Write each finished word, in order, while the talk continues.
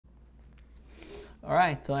All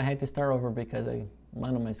right, so I had to start over because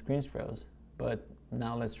one of my screens froze, but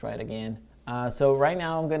now let's try it again. So right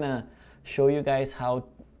now I'm gonna show you guys how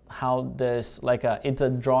this, it's a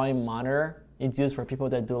drawing monitor. It's used for people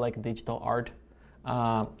that do like digital art.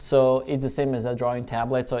 So it's the same as a drawing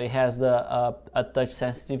tablet. So it has a touch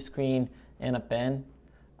sensitive screen and a pen.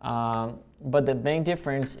 But the main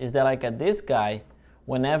difference is that like this guy,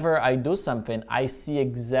 whenever I do something, I see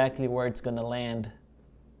exactly where it's gonna land.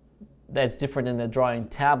 That's different than the drawing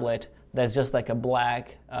tablet. That's just like a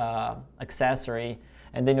black accessory,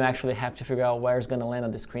 and then you actually have to figure out where it's gonna land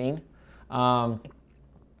on the screen. So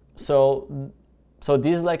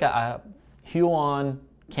this is like a Huion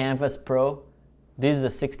Kamvas Pro. This is a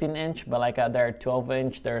 16-inch, but like there are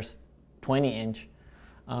 12-inch, there's 20-inch.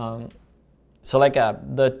 So like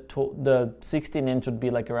the 16-inch would be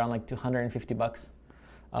like around like $250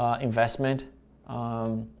 investment.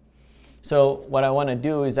 So what I want to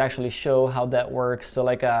do is actually show how that works. So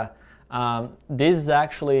like this is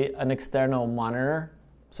actually an external monitor.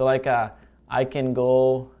 So like I can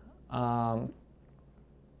go and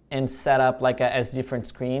set up like as different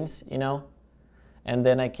screens, you know, and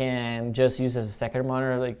then I can just use as a second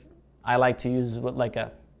monitor. Like I like to use like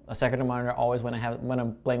a second monitor always when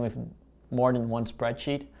I'm playing with more than one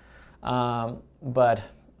spreadsheet.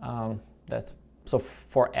 That's so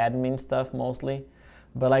for admin stuff mostly.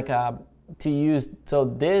 But like to use, so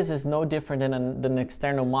this is no different than an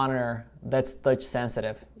external monitor that's touch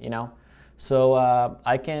sensitive, you know. So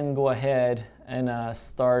I can go ahead and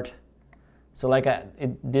start. So like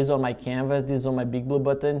this is on my canvas, this is on my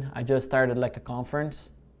Bigbluebutton. I just started like a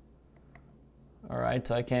conference. All right,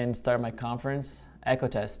 so I can start my conference echo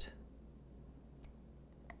test.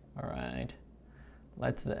 All right,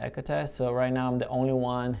 let's do the echo test. So right now I'm the only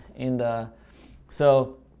one in the.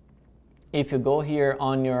 So if you go here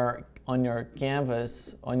on your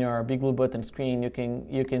canvas, on your Bigbluebutton screen, you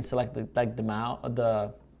can select the mouse,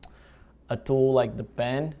 a tool like the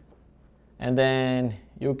pen, and then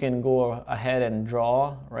you can go ahead and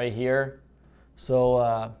draw right here.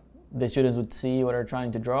 So the students would see what they're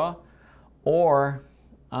trying to draw, or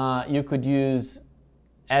you could use,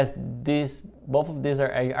 as both of these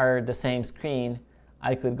are the same screen.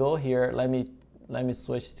 I could go here. Let me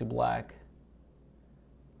switch to black.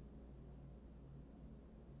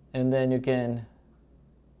 And then you can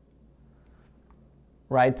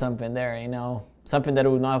write something there, you know, something that I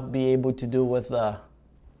would not be able to do with so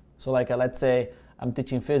like let's say I'm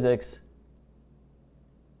teaching physics.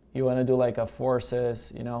 You want to do like a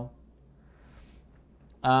forces, you know.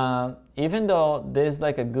 Even though this is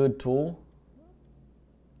like a good tool,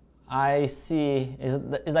 I see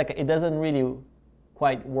it's like it doesn't really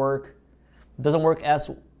quite work. It doesn't work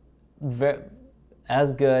as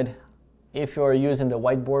good if you're using the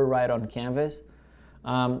whiteboard right on canvas.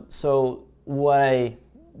 So what I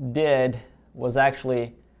did was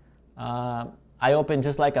actually I opened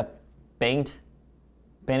just like a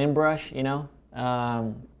painting brush, you know,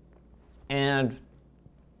 and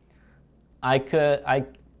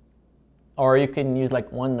or you can use like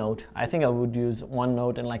OneNote. I think I would use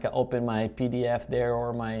OneNote and like I open my PDF there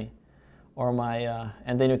or my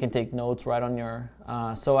and then you can take notes right on your.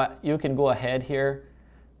 You can go ahead here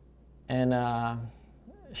and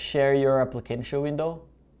share your application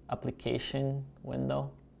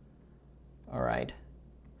window. All right,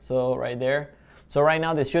 so right there. So right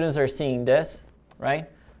now the students are seeing this, right?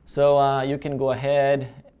 So you can go ahead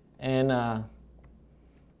and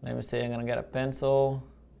let me say I'm gonna get a pencil.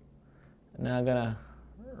 Now I'm gonna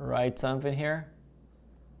write something here.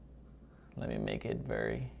 Let me make it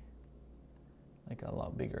like a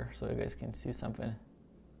lot bigger so you guys can see something.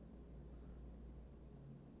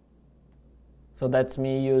 So that's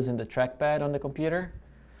me using the trackpad on the computer.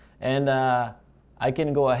 And I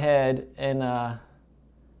can go ahead and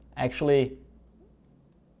actually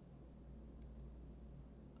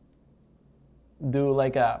do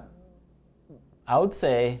like I would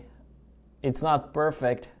say it's not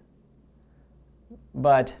perfect,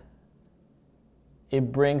 but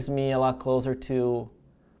it brings me a lot closer to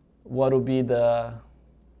what would be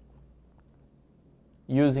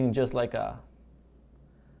using just like a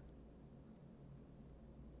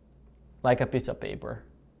piece of paper.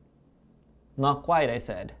 Not quite, I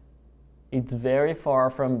said. It's very far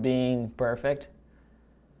from being perfect,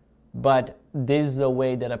 but this is a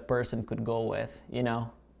way that a person could go with, you know?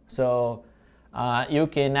 So you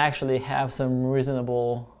can actually have some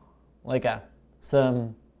reasonable, like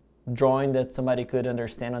some drawing that somebody could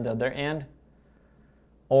understand on the other end,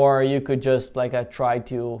 or you could just like try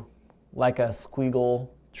to like a squiggle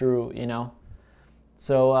through, you know?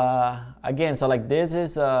 So again, so like this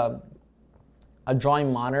is a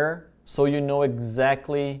drawing monitor. so you know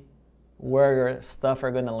exactly where your stuff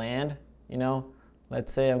are gonna land. You know,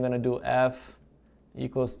 let's say I'm gonna do f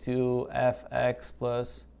equals to fx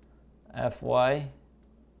plus fy.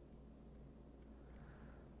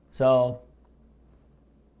 So,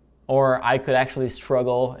 or I could actually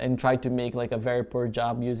struggle and try to make like a very poor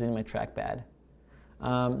job using my trackpad.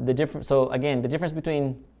 So again, the difference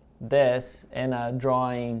between this and a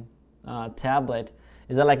drawing tablet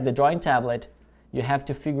is that, like, the drawing tablet, you have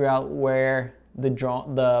to figure out where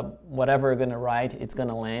the whatever you're gonna write, it's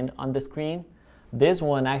gonna land on the screen. This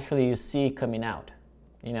one actually you see coming out,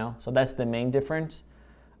 you know, so that's the main difference.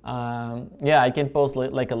 Yeah, I can post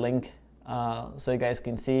like a link so you guys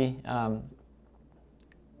can see.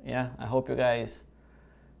 Yeah, I hope you guys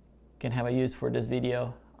can have a use for this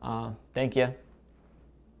video. Thank you.